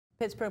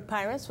Pittsburgh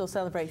Pirates will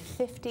celebrate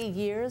 50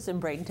 years in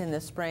Bradenton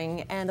this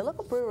spring, and a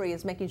local brewery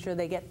is making sure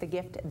they get the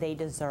gift they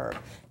deserve.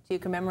 To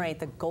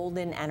commemorate the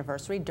golden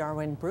anniversary,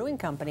 Darwin Brewing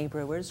Company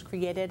brewers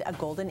created a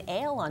golden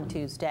ale on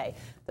Tuesday.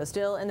 Though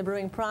still in the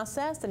brewing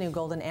process, the new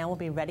golden ale will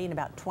be ready in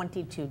about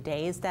 22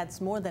 days. That's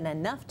more than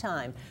enough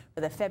time for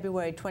the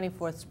February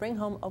 24th spring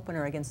home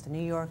opener against the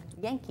New York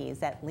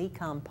Yankees at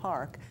Lecom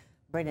Park.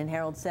 Bradenton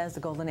Herald says the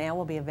golden ale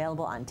will be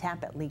available on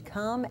tap at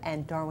Lecom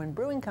and Darwin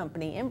Brewing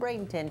Company in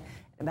Bradenton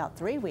in about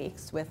 3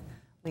 weeks. With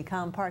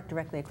Lecom Park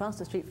directly across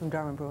the street from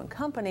Darwin Brewing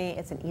Company,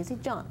 it's an easy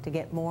jaunt to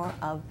get more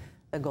of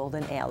the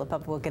golden ale. The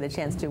public will get a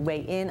chance to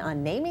weigh in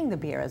on naming the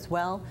beer as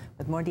well,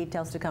 with more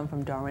details to come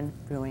from Darwin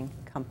Brewing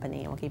Company.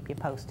 And we'll keep you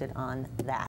posted on that.